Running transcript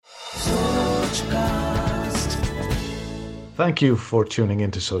Sochcast. Thank you for tuning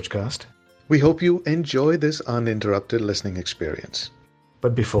into Sochcast. We hope you enjoy this uninterrupted listening experience.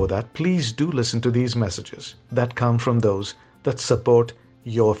 But before that, please do listen to these messages that come from those that support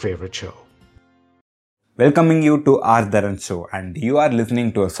your favorite show. Welcoming you to R. Dharan Show, and you are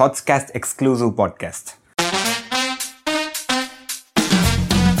listening to a Sochcast exclusive podcast.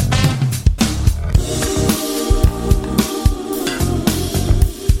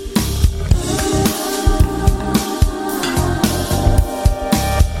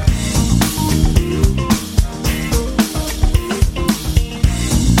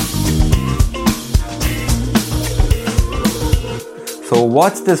 So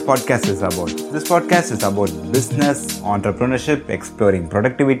what this podcast is about? This podcast is about business, entrepreneurship, exploring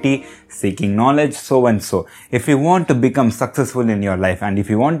productivity, seeking knowledge, so and so. If you want to become successful in your life and if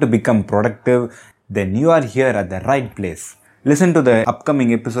you want to become productive, then you are here at the right place. Listen to the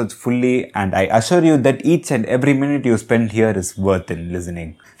upcoming episodes fully and I assure you that each and every minute you spend here is worth in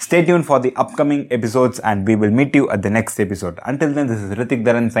listening. Stay tuned for the upcoming episodes and we will meet you at the next episode. Until then, this is Ritik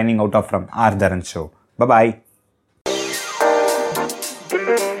Dharan signing out from R. Dharan Show. Bye-bye.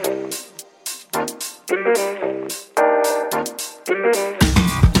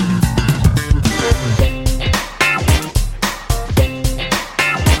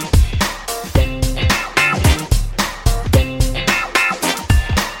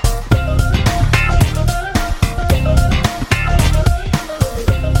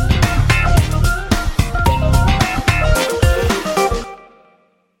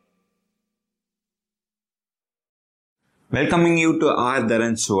 Welcoming you to R.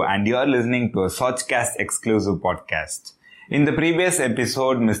 Dharan Show and you are listening to a Sochcast exclusive podcast. In the previous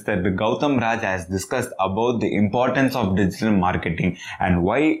episode, Mr. Gautam Raj has discussed about the importance of digital marketing and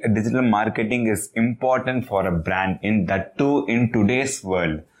why digital marketing is important for a brand in that too in today's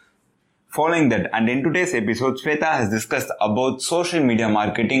world. Following that, and in today's episode, Shweta has discussed about social media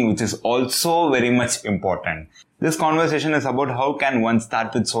marketing, which is also very much important. This conversation is about how can one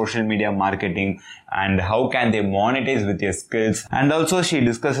start with social media marketing and how can they monetize with their skills. And also she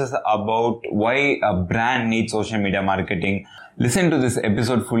discusses about why a brand needs social media marketing. Listen to this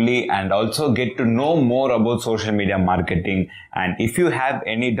episode fully and also get to know more about social media marketing. And if you have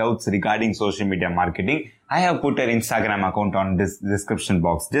any doubts regarding social media marketing, I have put her Instagram account on this description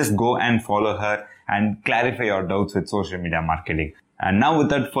box. Just go and follow her and clarify your doubts with social media marketing. And now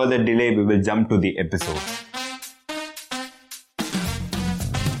without further delay, we will jump to the episode.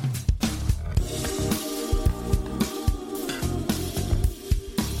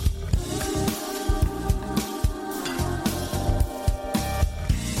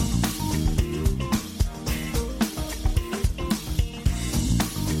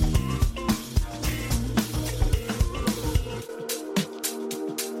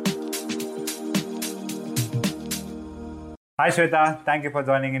 Hi Shweta, thank you for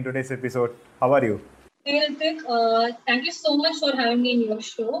joining in today's episode. How are you? Hey Ritik, thank you so much for having me in your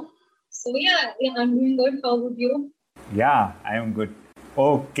show. So I'm doing good. How about you? Yeah, I am good.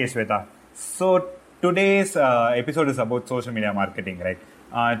 Okay Shweta, so today's episode is about social media marketing, right?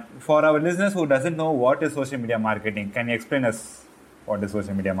 For our listeners who doesn't know what is social media marketing, can you explain us what is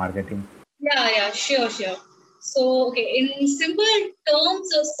social media marketing? Yeah, sure. So, in simple terms,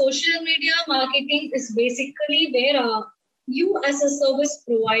 social media marketing is basically where you as a service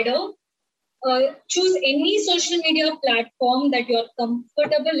provider choose any social media platform that you're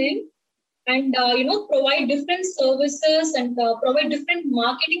comfortable in and, provide different services and provide different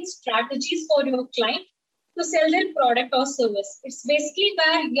marketing strategies for your client to sell their product or service. It's basically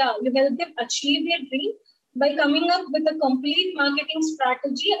where, you help them achieve their dream by coming up with a complete marketing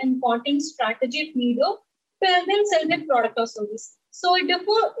strategy and content strategy if needed to help them sell their product or service. So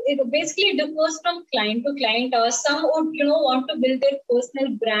it basically differs from client to client. Some would, want to build their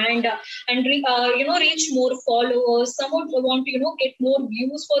personal brand and, reach more followers. Some would want to, get more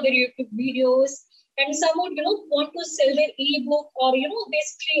views for their YouTube videos. And some would, want to sell their ebook or,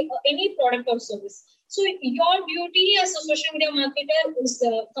 basically any product or service. So your duty as a social media marketer is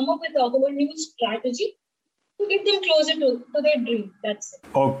come up with a whole new strategy to get them closer to their dream. That's it.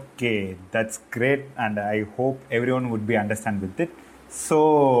 Okay, that's great, and I hope everyone would be understand with it.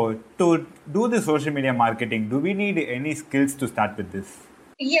 So, to do the social media marketing, do we need any skills to start with this?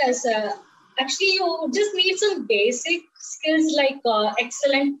 Yes, actually, you just need some basic skills like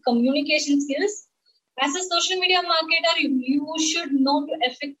excellent communication skills. As a social media marketer, you should know to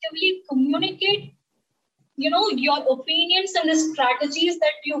effectively communicate, your opinions and the strategies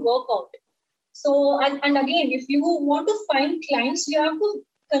that you work out. So, and again, if you want to find clients, you have to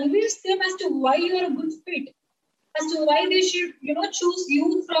convince them as to why you are a good fit, as to why they should, choose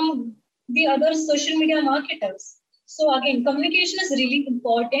you from the other social media marketers. So again, communication is really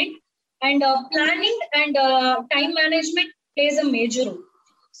important, and planning and time management plays a major role.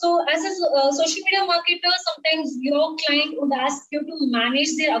 So as a social media marketer, sometimes your client would ask you to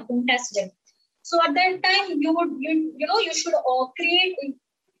manage their account as well. So at that time, you should create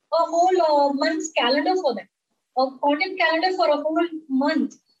a whole month's calendar for them, a content calendar for a whole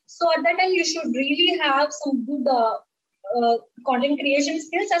month. So at that time, you should really have some good content creation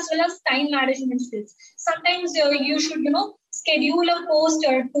skills as well as time management skills. Sometimes you should, schedule a post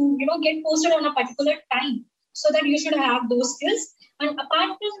or to, get posted on a particular time, so that you should have those skills. And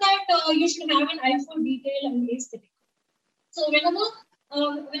apart from that, you should have an eye for detail and aesthetic. So whenever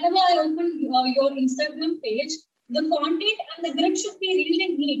I open your Instagram page, the content and the grid should be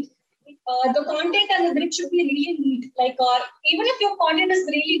really neat. The content and the grid should be really neat. Like even if your content is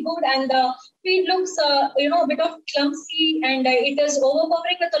really good and the feed looks a bit of clumsy and it is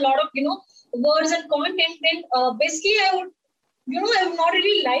overpowering with a lot of words and content, then basically I would not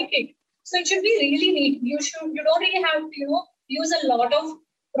really like it. So it should be really neat. You don't really have to use a lot of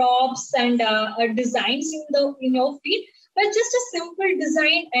props and designs in your feed, but just a simple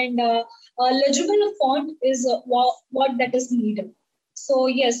design and a legible font is what that is needed. So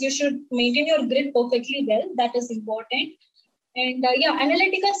yes, you should maintain your grid perfectly well. That is important. And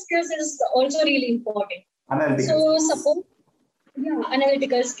analytical skills is also really important.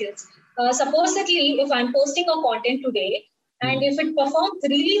 Analytical skills. Supposedly, if I'm posting a content today, and if it performs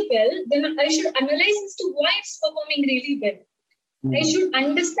really well, then I should analyze as to why it's performing really well. I should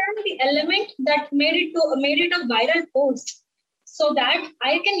understand the element that made it a viral post, so that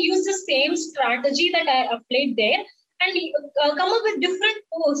I can use the same strategy that I applied there and come up with different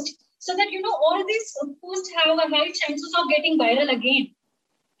posts, so that all these posts have a high chances of getting viral again.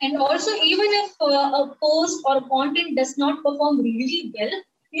 And also, even if a post or content does not perform really well,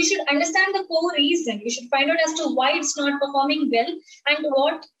 you should understand the core reason. You should find out as to why it's not performing well and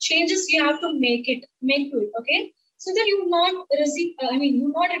what changes you have to make to it. Okay, so that you not repeat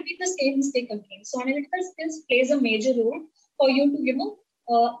the same mistake again. So analytical skills plays a major role for you to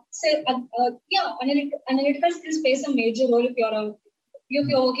analytical skills plays a major role if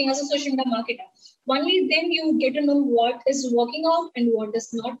you're working as a social media marketer. Only then you get to know what is working out and what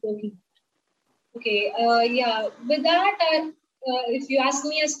is not working out. Okay, with that, if you ask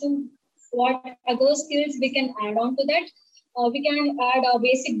me as to what other skills we can add on to that, we can add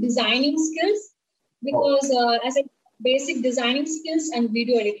basic designing skills, because as a basic designing skills and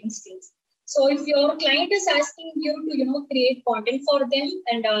video editing skills. So if your client is asking you to create content for them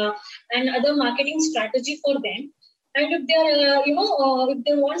and other marketing strategy for them, and if they're if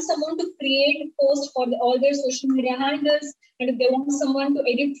they want someone to create posts for all their social media handles, and if they want someone to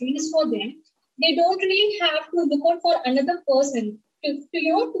edit reels for them, they don't really have to look out for another person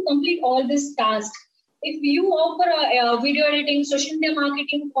to complete all this task. If you offer a video editing, social media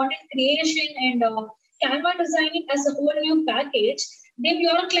marketing, content creation, and Canva designing as a whole new package, then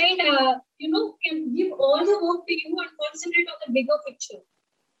your client can give all the work to you and concentrate on the bigger picture.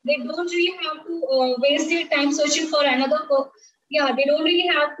 They don't really have to waste their time searching for another. They don't really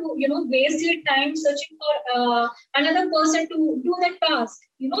have to waste their time searching for another person to do that task.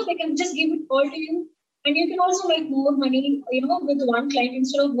 They can just give it all to you, and you can also make more money with one client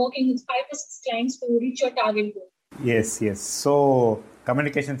instead of working with 5 to 6 clients to reach your target goal. Yes. So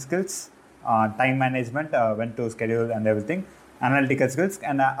communication skills, time management, when to schedule and everything, analytical skills,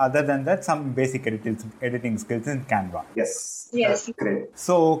 and other than that, some basic editing skills in Canva. Yes. Great.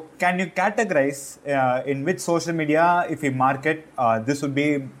 So can you categorize in which social media, if we market, this would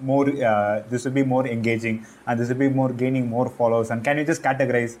be more engaging, and this would be more gaining more followers? And can you just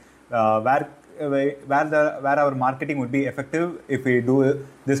categorize where our marketing would be effective if we do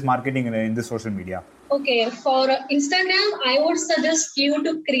this marketing in this social media? Okay, for Instagram, I would suggest you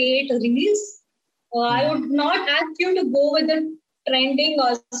to create reels. I would not ask you to go with the trending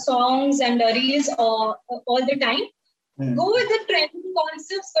songs and reels all the time. Go with the trending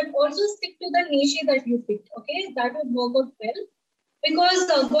concepts, but also stick to the niche that you picked. Okay, that would work out well.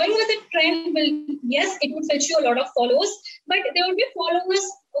 Because going with the trend it would fetch you a lot of followers, but there will be followers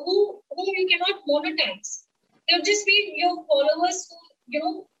who you cannot monetize. They would just be your followers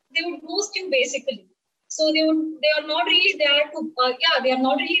who, they would ghost you basically. So they are not really there to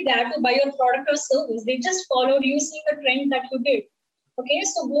buy your product or service. They just followed you seeing the trend that you did. Okay,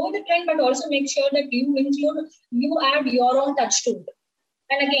 so go with the trend, but also make sure that you add your own touch to it.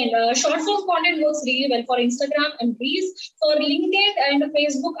 And again, short form content works really well for Instagram and Reels. For LinkedIn and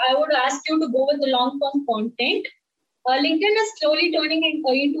Facebook, I would ask you to go with the long form content. LinkedIn is slowly turning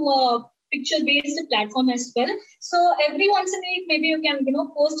into a picture-based platform as well. So every once in a week, maybe you can,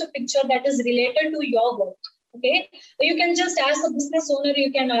 post a picture that is related to your work. Okay, you can just ask a business owner.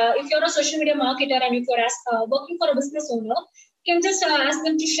 You can, if you're a social media marketer and if you're working for a business owner, you can just ask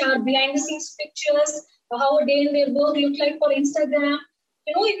them to share behind the scenes pictures, how a day in their work look like for Instagram.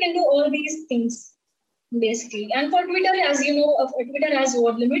 You can do all these things basically. And for Twitter, as you know, Twitter has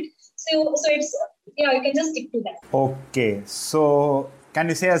word limit. So it's, you can just stick to that. Okay, so can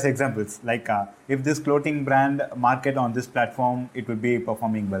you say as examples, like if this clothing brand market on this platform, it will be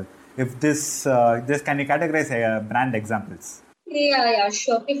performing well. If this can you categorize brand examples? Yeah,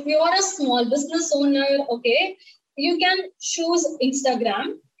 sure. If you are a small business owner, okay, you can choose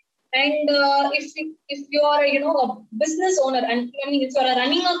Instagram. And if you are a business owner, and if you are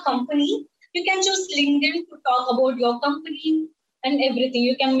running a company, you can choose LinkedIn to talk about your company and everything.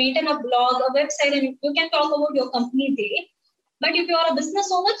 You can maintain a blog, a website, and you can talk about your company there. But if you are a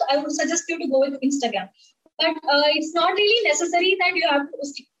business owner, I would suggest you to go with Instagram. But it's not really necessary that you have to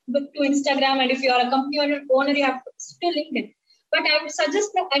stick to Instagram. And if you are a company owner, you have to stick to LinkedIn. But I would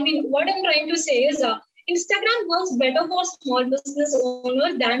suggest that, what I'm trying to say is Instagram works better for small business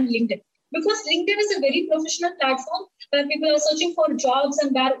owners than LinkedIn. Because LinkedIn is a very professional platform where people are searching for jobs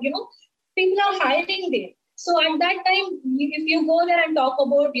and where, people are hiring there. So at that time, if you go there and talk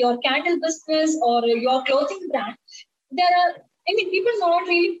about your candle business or your clothing brand, people not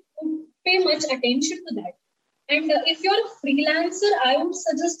really pay much attention to that. And if you're a freelancer, I would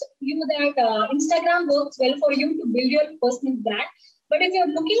suggest you that Instagram works well for you to build your personal brand. But if you're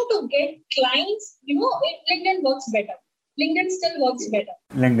looking to get clients, LinkedIn works better. LinkedIn still works better.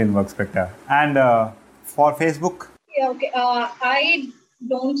 LinkedIn works better. And for Facebook? Yeah, okay. I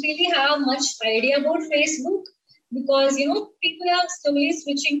don't really have much idea about Facebook because, people are slowly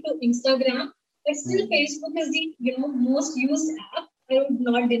switching to Instagram. But still, Facebook is the, most used app. I would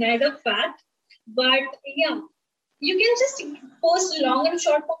not deny the fact. But yeah, you can just post long and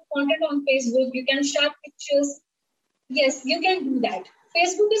short form content on Facebook. You can share pictures. Yes, you can do that.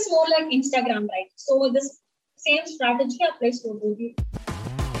 Facebook is more like Instagram, right? So this same strategy applies to both.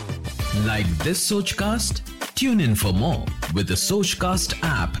 Like this Sochcast? Tune in for more with the Sochcast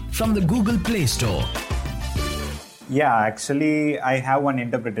app from the Google Play Store. Yeah, actually, I have one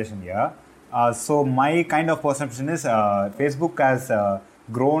interpretation here. So my kind of perception is Facebook has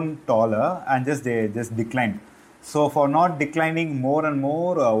grown taller and they just declined. So for not declining more and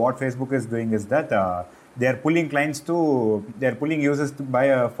more, what Facebook is doing is that they are pulling users to buy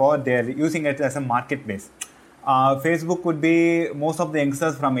they're using it as a marketplace. Facebook would be most of the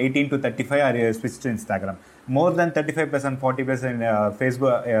youngsters from 18 to 35 are switched to Instagram. More than 35%, 40%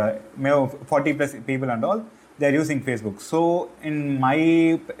 Facebook, 40 plus people and all, they are using Facebook. So in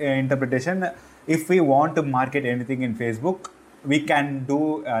my interpretation, if we want to market anything in Facebook, we can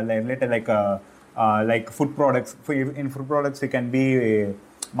do like food products. In food products, we can be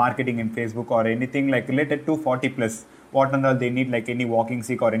marketing in Facebook or anything like related to 40 plus. What and all they need, like any walking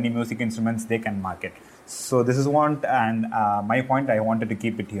stick or any music instruments, they can market. So this is one, and my point, I wanted to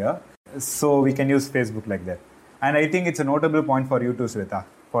keep it here. So we can use Facebook like that. And I think it's a notable point for you too, Sweta,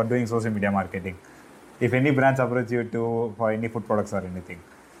 for doing social media marketing. If any brands approach you to for any food products or anything.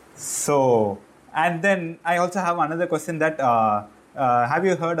 So, and then I also have another question that have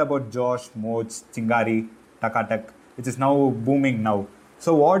you heard about Josh, Moch, Chingari, Takatak, which is now booming now.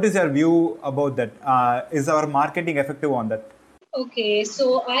 So what is your view about that? Is our marketing effective on that? Okay,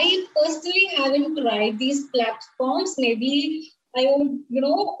 so I personally haven't tried these platforms. Maybe I would,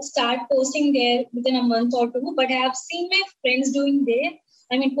 start posting there within a month or two. But I have seen my friends doing there.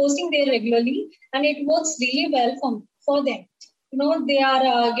 Posting there regularly, and it works really well for them. They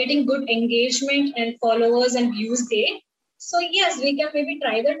are getting good engagement and followers and views there. So yes, we can maybe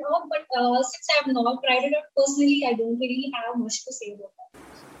try that out. But since I have not tried it out personally, I don't really have much to say about that.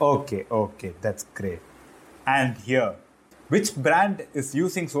 Okay, that's great. And here, which brand is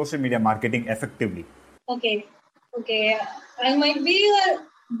using social media marketing effectively? Okay. I might be a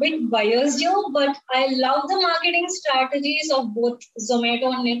bit biased here, but I love the marketing strategies of both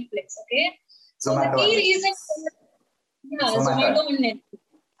Zomato and Netflix. Okay. So the key reason, Zomato and Netflix.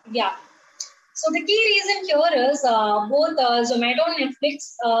 Yeah. So the key reason here is both Zomato and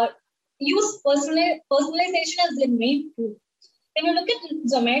Netflix use personalization as their main tool. When you look at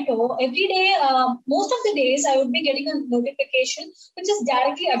Zomato, every day, most of the days, I would be getting a notification which is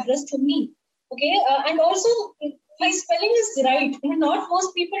directly addressed to me. Okay, and also my spelling is right. Not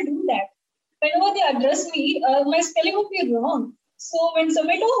most people do that. Whenever they address me, my spelling would be wrong. So when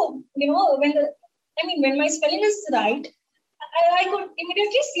Zomato, when my spelling is right, I could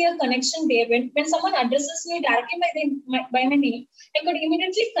immediately see a connection there. When someone addresses me directly by my name, I could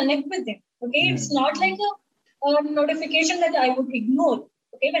immediately connect with them. Okay, it's not like a notification that I would ignore.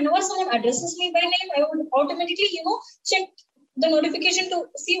 Okay, whenever someone addresses me by name, I would automatically, check the notification to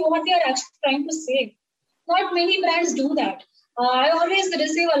see what they are actually trying to say. Not many brands do that. I always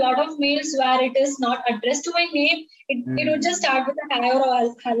receive a lot of mails where it is not addressed to my name. It would just start with a hi or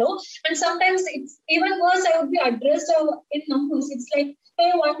a hello. And sometimes it's even worse, I would be addressed in numbers. It's like,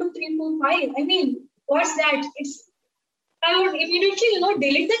 hey, 1, 2, 3, 4, 5. I mean, what's that? I would immediately,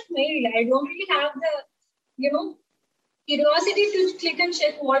 delete that mail. I don't really have the, curiosity to click and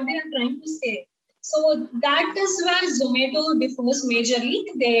check what they are trying to say. So that is where Zomato differs majorly.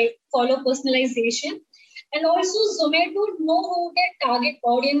 They follow personalization. And also Zomato know who their target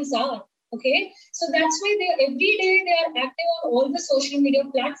audience are. Okay. So that's why every day they are active on all the social media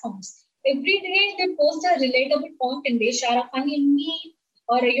platforms. Every day they post a relatable content. They share a funny meme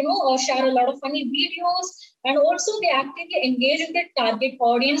or share a lot of funny videos. And also they actively engage with their target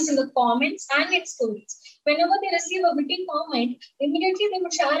audience in the comments and in stories. Whenever they receive a witty comment, immediately they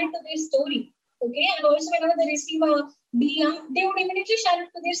would share it to their story. Okay. And also whenever they receive a DM, they would immediately share it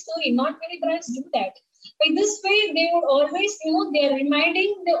to their story. Not many brands do that. By this way, they would always, they're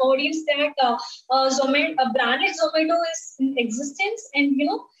reminding the audience that a brand like Zomato is in existence, and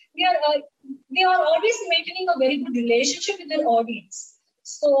they are always maintaining a very good relationship with their audience.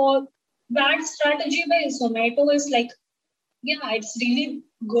 So that strategy by Zomato is like, it's really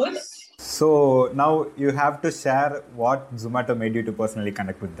good. So now you have to share what Zomato made you to personally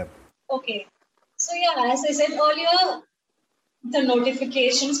connect with them. Okay. So as I said earlier, the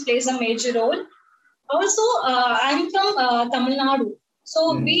notifications plays a major role. Also, I'm from Tamil Nadu.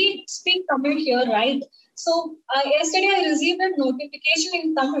 So we speak Tamil here, right? So yesterday I received a notification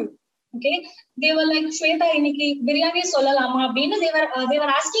in Tamil. Okay. They were like, Shweta, iniki biryani solalama. They were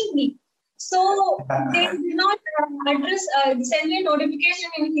asking me. So they did not send me a notification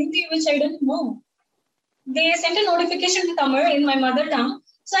in Hindi, which I didn't know. They sent a notification in Tamil in my mother tongue.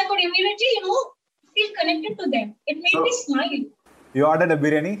 So I could immediately, feel connected to them. It made me smile. You ordered a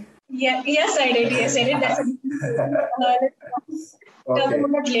biryani? Yes, I did. That's talk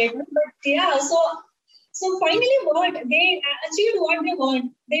about later. But so finally, what they achieved what they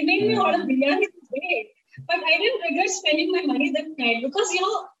want. They made me order biryani today, but I didn't regret spending my money that night because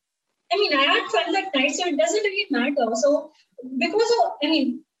I had fun that night, so it doesn't really matter. So because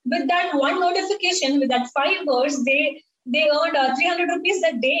with that one notification, with that 5 words, they earned 300 rupees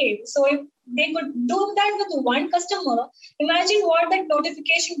that day. So if they could do that with one customer, imagine what that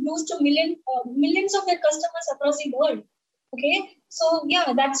notification does to millions of their customers across the world. Okay, so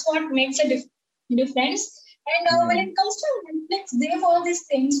that's what makes a difference. And when it comes to Netflix, they follow this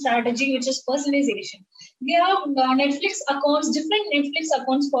same strategy, which is personalization. They have Netflix accounts, different Netflix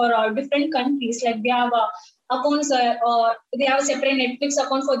accounts for different countries. Like they have accounts, they have a separate Netflix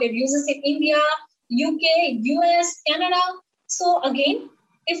account for their users in India, UK, US, Canada. So again,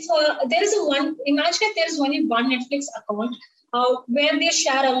 if there is imagine if there is only one Netflix account where they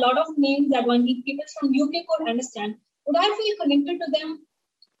share a lot of names that only people from UK could understand, would I feel connected to them?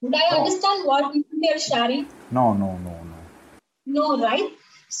 Would I understand what they are sharing? No. No, right?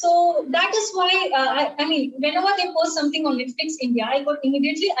 So that is why, whenever they post something on Netflix India, I could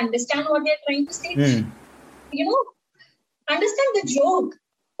immediately understand what they're trying to say. Understand the joke,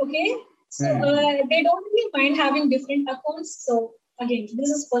 okay? So they don't really mind having different accounts. So again, this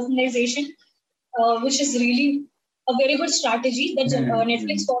is personalization, which is really a very good strategy that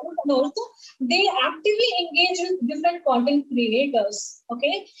Netflix follows. And also, they actively engage with different content creators.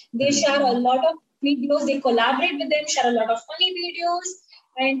 Okay, they share a lot of videos. They collaborate with them, share a lot of funny videos,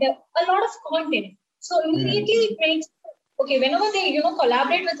 and a lot of content. So immediately it makes whenever they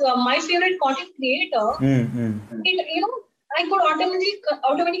collaborate with my favorite content creator, I could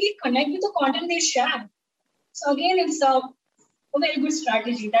automatically connect with the content they share. So again, it's a very good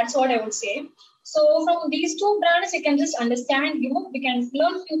strategy. That's what I would say. So from these two brands, you can just understand, we can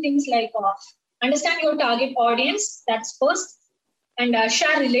learn few things like understand your target audience. That's first. And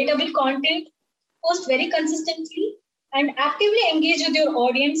share relatable content, post very consistently, and actively engage with your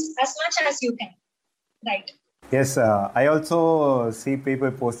audience as much as you can. Right. Yes, I also see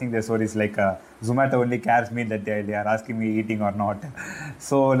people posting their stories like Zomato only cares me that they are asking me eating or not.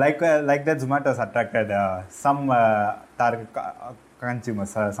 So like that Zomato has attracted some target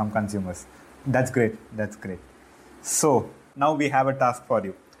consumers, some consumers. That's great. So now we have a task for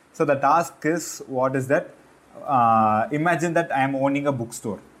you. So the task is, what is that? Imagine that I am owning a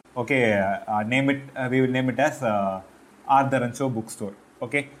bookstore. Okay, we will name it as R. Dharan Show Bookstore.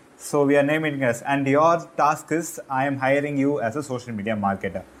 Okay, so we are naming us, and your task is I am hiring you as a social media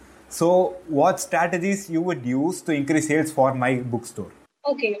marketer. So, what strategies you would use to increase sales for my bookstore?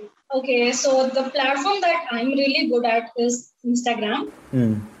 Okay. So the platform that I'm really good at is Instagram.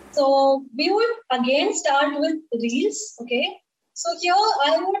 So we would again start with Reels. Okay. So here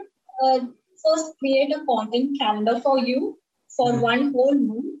I would first create a content calendar for you for one whole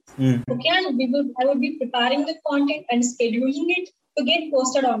month. Okay, and I would be preparing the content and scheduling it to get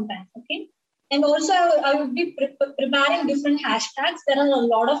posted on time. Okay. And also, I would be preparing different hashtags. There are a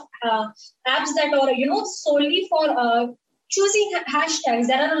lot of apps that are, solely for choosing hashtags.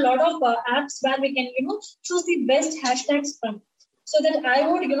 There are a lot of apps where we can, choose the best hashtags from. So that I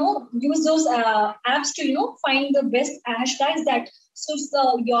would, use those apps to, find the best hashtags that suits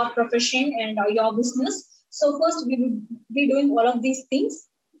your profession and your business. So first, we would be doing all of these things.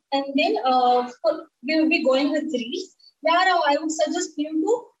 And then we will be going with Reels, where I would suggest you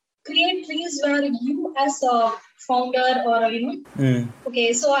to create Reels where you as a founder or,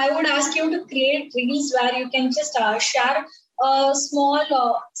 okay, so I would ask you to create Reels where you can just share a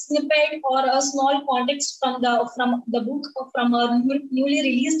small snippet or a small context from the book, from a newly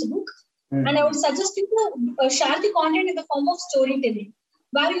released book. And I would suggest you to share the content in the form of storytelling,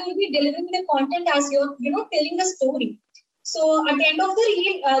 where you will be delivering the content as you're, telling a story. So at the end of the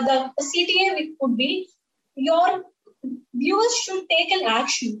reel, the CTA would be your viewers should take an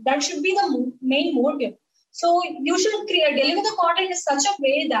action. That should be the main motive. So you should deliver the content in such a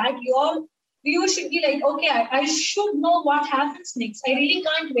way that your viewers should be like, okay, I should know what happens next. I really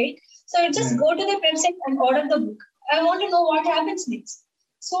can't wait. So I just go to the website and order the book. I want to know what happens next.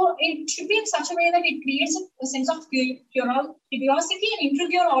 So it should be in such a way that it creates a sense of curiosity and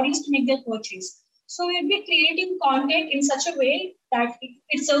intrigue your audience to make their purchase. So we'll be creating content in such a way that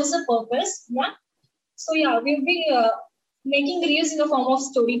it serves a purpose. Yeah. So yeah, we'll be making reels in the form of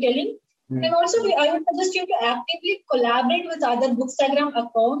storytelling. And also, I would suggest you to actively collaborate with other Bookstagram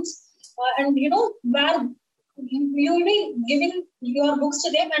accounts, and where you will be giving your books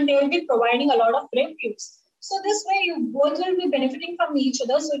to them, and they will be providing a lot of reviews. So this way, you both will be benefiting from each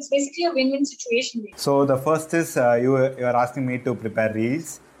other. So it's basically a win-win situation. So the first is you are asking me to prepare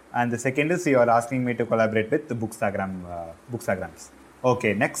reels, and the second is you are asking me to collaborate with the Bookstagrams.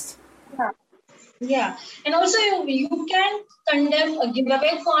 Okay, next. Yeah, and also you can conduct a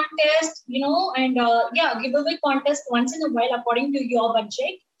giveaway contest, and giveaway contest once in a while according to your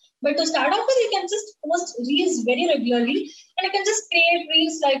budget. But to start off with, you can just post reels very regularly, and you can just create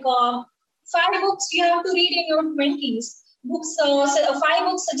reels like 5 books you have to read in your 20s, books, 5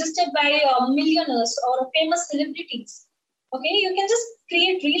 books suggested by millionaires or famous celebrities. Okay, you can just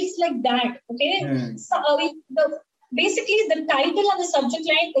create reels like that. Okay, so basically the title and the subject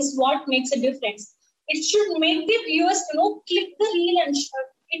line is what makes a difference. It should make the viewers, click the reel, and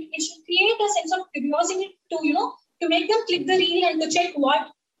it should create a sense of curiosity to make them click the reel and to check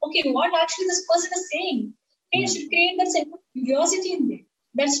what actually this person is saying. Okay, it should create that sense of curiosity in there.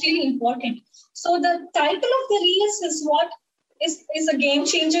 That's really important. So the title of the reels is what is a game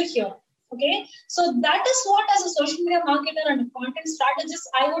changer here. Okay, so that is what, as a social media marketer and a content strategist,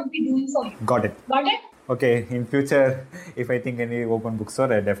 I would be doing for you. Got it? Okay, in future, if I think any open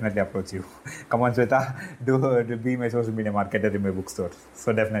bookstore, I definitely approach you. Come on, Shweta, do be my social media marketer in my bookstore.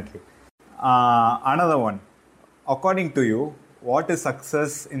 So definitely. Another one. According to you, what is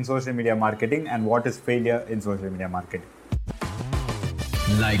success in social media marketing and what is failure in social media marketing?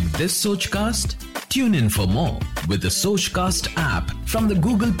 Like this Sochcast? Tune in for more with the Sochcast app from the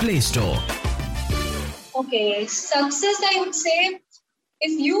Google Play Store. Okay, success, I would say,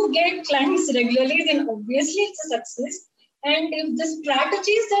 if you get clients regularly, then obviously it's a success. And if the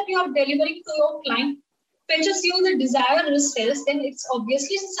strategies that you are delivering to your client fetches you the desired results, then it's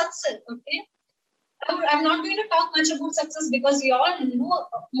obviously a success. Okay, I'm not going to talk much about success because you all know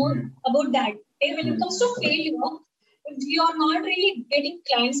more about that. Okay? When it comes to failure, if you are not really getting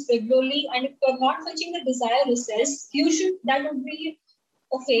clients regularly and if you are not fetching the desired results, that would be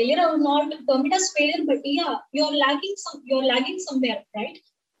a failure. I would not term it as failure, but yeah, you're lagging somewhere, right?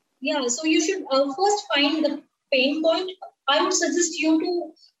 Yeah, so you should first find the pain point. I would suggest you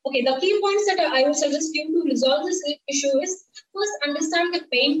to, the key points that I would suggest you to resolve this issue is first understand the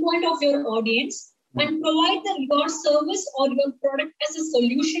pain point of your audience and provide your service or your product as a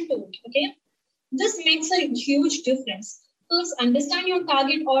solution to it. Okay, this makes a huge difference. First, understand your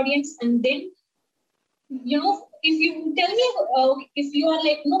target audience, and then, if you tell me, if you are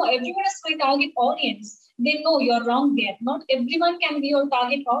like, no, everyone is my target audience, then no, you're wrong there. Not everyone can be your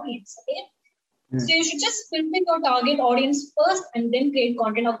target audience. Okay, so you should just filter your target audience first, and then create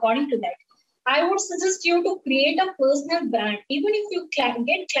content according to that. I would suggest you to create a personal brand. Even if you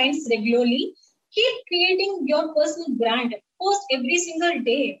get clients regularly, keep creating your personal brand. Post every single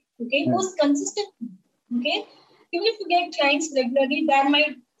day. Okay, post consistently. Okay, even if you get clients regularly, there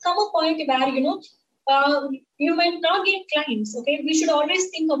might come a point where you might not get clients. Okay, we should always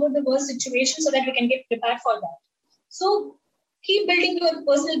think about the worst situation so that we can get prepared for that. So keep building your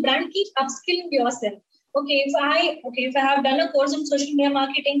personal brand. Keep upskilling yourself. Okay, if I have done a course on social media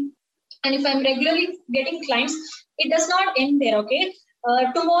marketing, and if I'm regularly getting clients, it does not end there. Okay,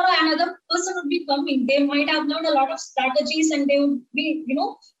 tomorrow another person would be coming. They might have learned a lot of strategies, and they would be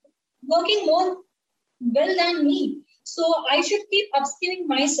working more well than me. So I should keep upskilling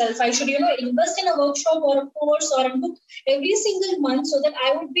myself. I should, invest in a workshop or a course or a book every single month so that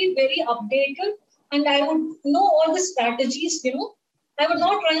I would be very updated and I would know all the strategies, I would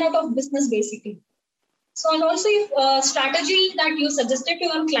not run out of business basically. So, and also if strategy that you suggested to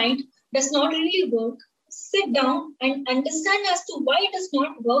your client does not really work, sit down and understand as to why it is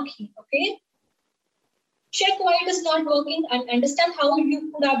not working, okay? Check why it is not working and understand how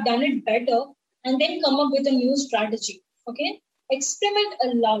you could have done it better and then come up with a new strategy, okay? Experiment a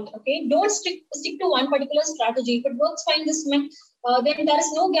lot, okay? Don't stick to one particular strategy. If it works fine this month, then there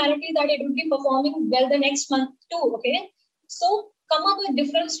is no guarantee that it will be performing well the next month too, okay? So come up with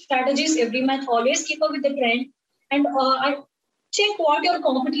different strategies every month. Always keep up with the trend and check what your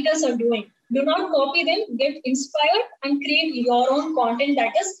competitors are doing. Do not copy them. Get inspired and create your own content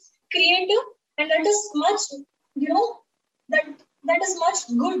that is creative and that is much, that is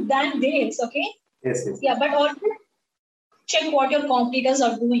much good than theirs, okay? Yes. Yeah, but also check what your competitors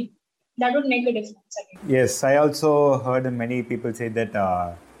are doing. That would make a difference, I think. Yes, I also heard many people say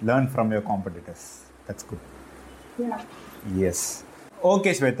that learn from your competitors. That's good. Yeah. Yes.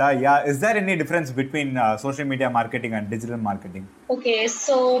 Okay, Shweta. Yeah, is there any difference between social media marketing and digital marketing? Okay,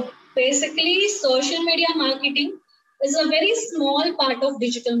 so basically social media marketing is a very small part of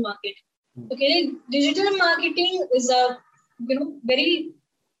digital marketing. Okay, digital marketing is a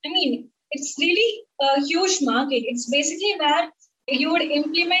it's really a huge market. It's basically where you would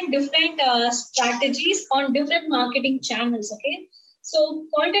implement different strategies on different marketing channels. Okay, so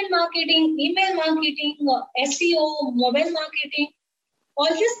content marketing, email marketing, SEO, mobile marketing, all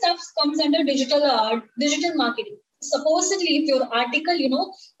this stuff comes under digital marketing. Supposedly, if your article,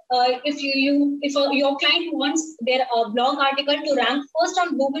 if your client wants their blog article to rank first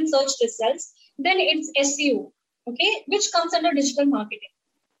on Google search results, then it's SEO, okay, which comes under digital marketing.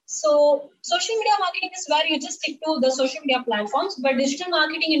 So social media marketing is where you just stick to the social media platforms, but digital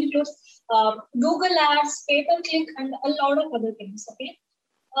marketing includes Google Ads, pay-per-click, and a lot of other things, okay.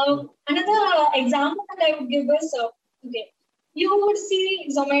 Another example that I would give is, you would see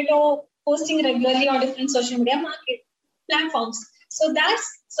Zomato posting regularly on different social media market platforms. So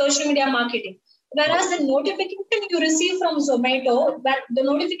that's social media marketing. Whereas the notification you receive from Zomato,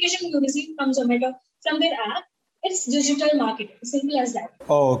 from their app, it's digital marketing. Simple as that.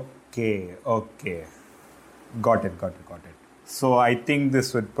 Okay. Got it. So I think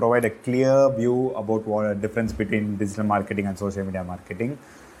this would provide a clear view about what the difference between digital marketing and social media marketing.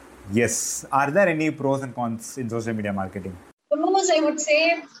 Yes. Are there any pros and cons in social media marketing? Pros, I would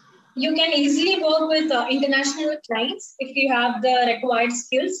say you can easily work with international clients if you have the required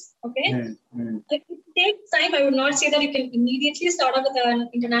skills. Okay. It takes time. I would not say that you can immediately start off with an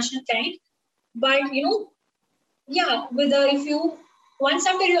international client, but if you once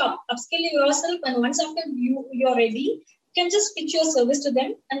after you upskill yourself and once after you're ready, you can just pitch your service to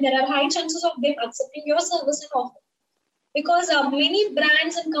them, and there are high chances of them accepting your service and offer. Because many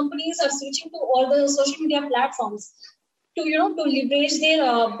brands and companies are switching to all the social media platforms to leverage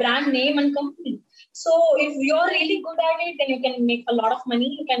their brand name and company. So if you're really good at it, then you can make a lot of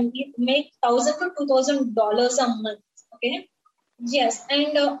money. You can make $1,000 to $2,000 a month. Okay. Yes,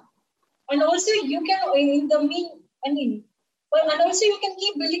 and also you can and also you can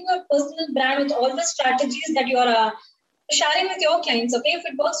keep building your personal brand with all the strategies that you are sharing with your clients. Okay, if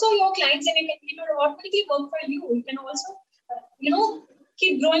it works for your clients, then it will automatically work for you. You can also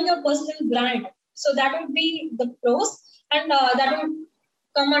keep growing your personal brand. So that would be the pros, and that would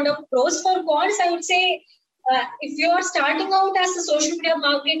come under pros. For cons, I would say if you are starting out as a social media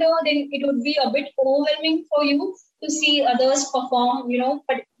marketer, then it would be a bit overwhelming for you to see others perform,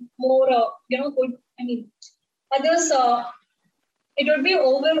 but more, good. Others, it would be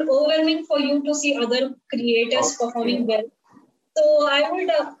overwhelming for you to see other creators performing well. So I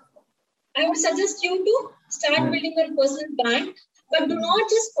would suggest you to start building your personal brand, but do not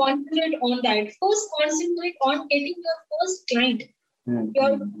just concentrate on that. First, concentrate on getting your first client.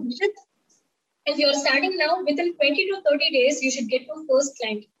 If you're starting now, within 20 to 30 days, you should get your first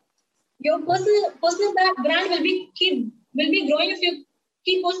client. Your personal brand will be growing if you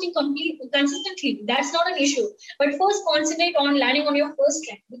keep posting consistently. That's not an issue. But first concentrate on landing on your first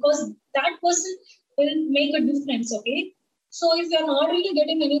client, because that person will make a difference. Okay. So if you're not really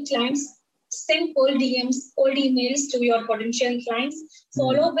getting any clients, send cold DMs, cold emails to your potential clients.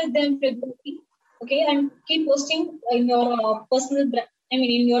 Follow with them regularly. Okay, and keep posting in your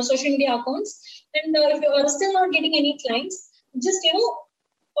in your social media accounts. And if you are still not getting any clients, just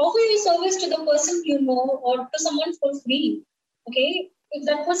offer your service to the person you know or to someone for free. Okay, if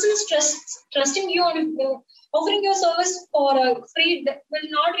that person is trusting you and offering your service for free, that will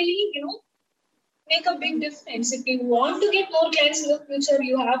not really make a big difference. If you want to get more clients in the future,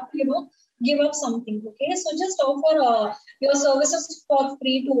 you have to give up something. Okay, so just offer your services for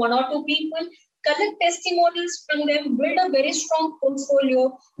free to one or two people. Collect testimonials from them, build a very strong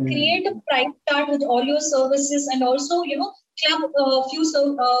portfolio, create a price chart with all your services, and also, club a few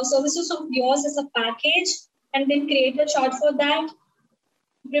services of yours as a package, and then create a chart for that.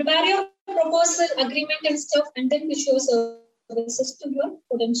 Prepare your proposal, agreement and stuff, and then pitch your services to your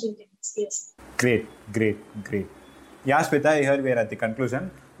potential clients. Yes. Great. Yeah, Shweta, here we are at the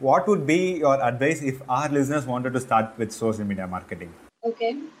conclusion. What would be your advice if our listeners wanted to start with social media marketing?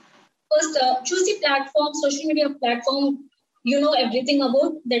 Okay. First, choose the platform, social media platform you know everything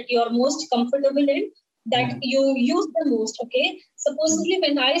about, that you're most comfortable in, that you use the most. Okay. Supposedly,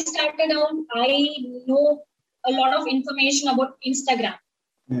 when I started out, I know a lot of information about Instagram.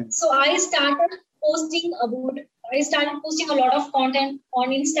 So I started posting a lot of content on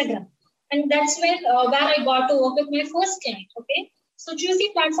Instagram. And that's where I got to work with my first client. Okay. So choose the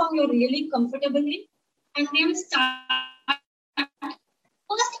platform you're really comfortable in, and then start.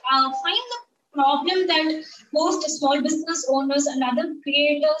 First, find the problem that most small business owners and other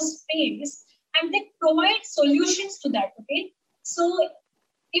creators face, and then provide solutions to that. Okay. So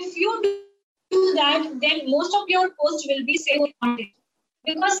if you do that, then most of your posts will be saved content,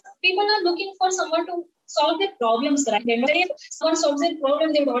 because people are looking for someone to solve their problems, right? Then if someone solves their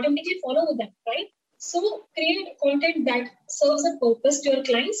problem, they would automatically follow them, right? So create content that serves a purpose to your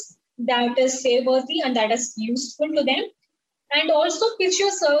clients, that is worthy and that is useful to them. And also pitch your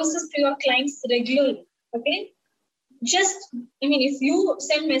services to your clients regularly. Okay. If you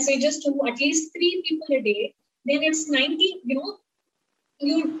send messages to at least 3 people a day, then it's 90, you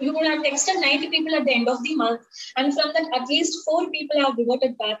would have texted 90 people at the end of the month. And from that, at least 4 people have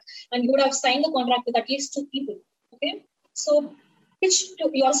reverted back, and you would have signed the contract with at least 2 people. Okay. So pitch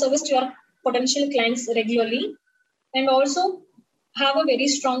your service to your potential clients regularly, and also have a very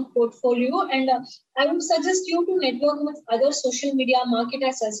strong portfolio. And I would suggest you to network with other social media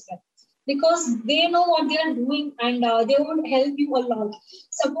marketers as well, because they know what they are doing, and they would help you a lot.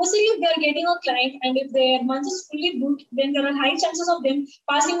 Supposing if they are getting a client and if their month is fully booked, then there are high chances of them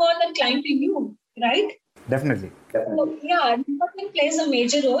passing on that client to you, right? Definitely. So, yeah, networking plays a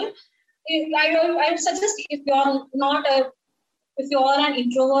major role. I would suggest if you are an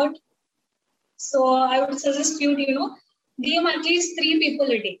introvert, so I would suggest you to DM at least 3 people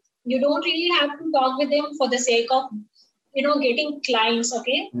a day. You don't really have to talk with them for the sake of getting clients.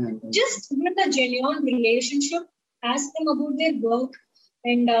 Okay. Just build a genuine relationship. Ask them about their work,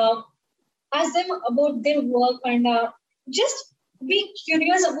 and just be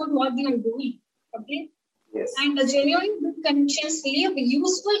curious about what they are doing. Okay. Yes. And genuine good connections, leave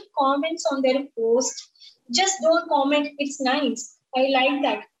useful comments on their post. Just don't comment, it's nice, I like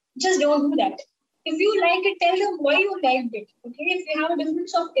that. Just don't do that. If you like it, tell them why you liked it. Okay. If you have a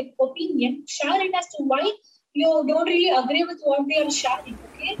difference of opinion, share it as to why you don't really agree with what they are sharing.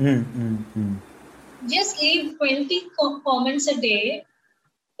 Okay. Just leave 20 comments a day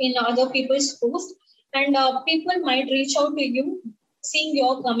in other people's posts, and people might reach out to you seeing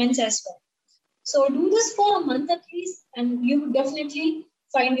your comments as well. So do this for a month at least, and you will definitely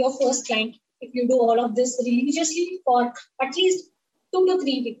find your first client if you do all of this religiously for at least 2 to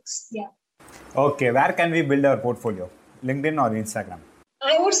 3 weeks. Yeah. Okay, where can we build our portfolio? LinkedIn or Instagram?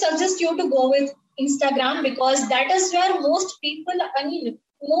 I would suggest you to go with Instagram, because that is where most people,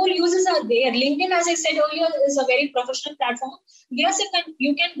 more users are there. LinkedIn, as I said earlier, is a very professional platform. Yes,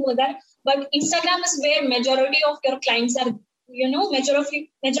 you can go there, but Instagram is where majority of your clients are,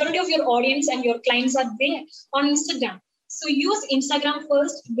 majority of your audience and your clients are there on Instagram. So use Instagram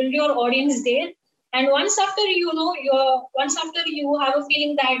first, build your audience there. And once after you have a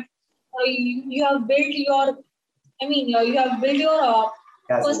feeling that you have built your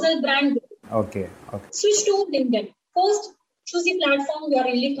personal brand. Okay. Switch to LinkedIn. First, choose the platform you are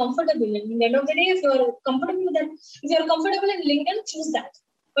really comfortable in. At the end of the day, if you are comfortable in LinkedIn, choose that.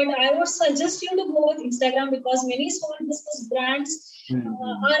 But I would suggest you to go with Instagram because many small business brands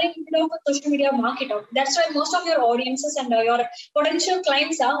are in middle of a social media market. That's why most of your audiences and your potential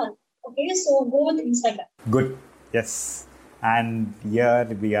clients are. Okay, so go with Instagram. Good. Yes. And here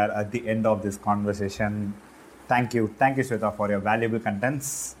we are at the end of this conversation. Thank you, Shweta, for your valuable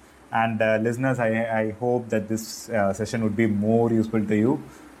contents. And listeners, I hope that this session would be more useful to you.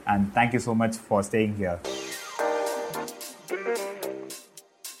 And thank you so much for staying here.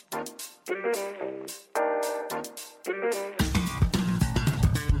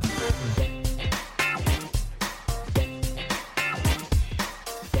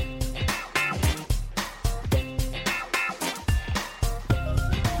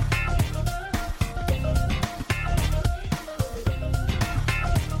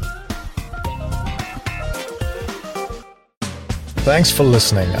 Thanks for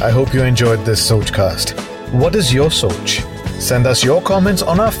listening. I hope you enjoyed this Sochcast. What is your Soch? Send us your comments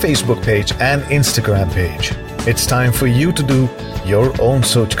on our Facebook page and Instagram page. It's time for you to do your own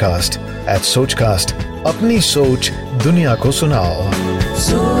Sochcast at Sochcast. Apni Soch Duniya ko sunao.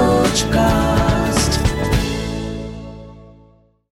 Sochcast.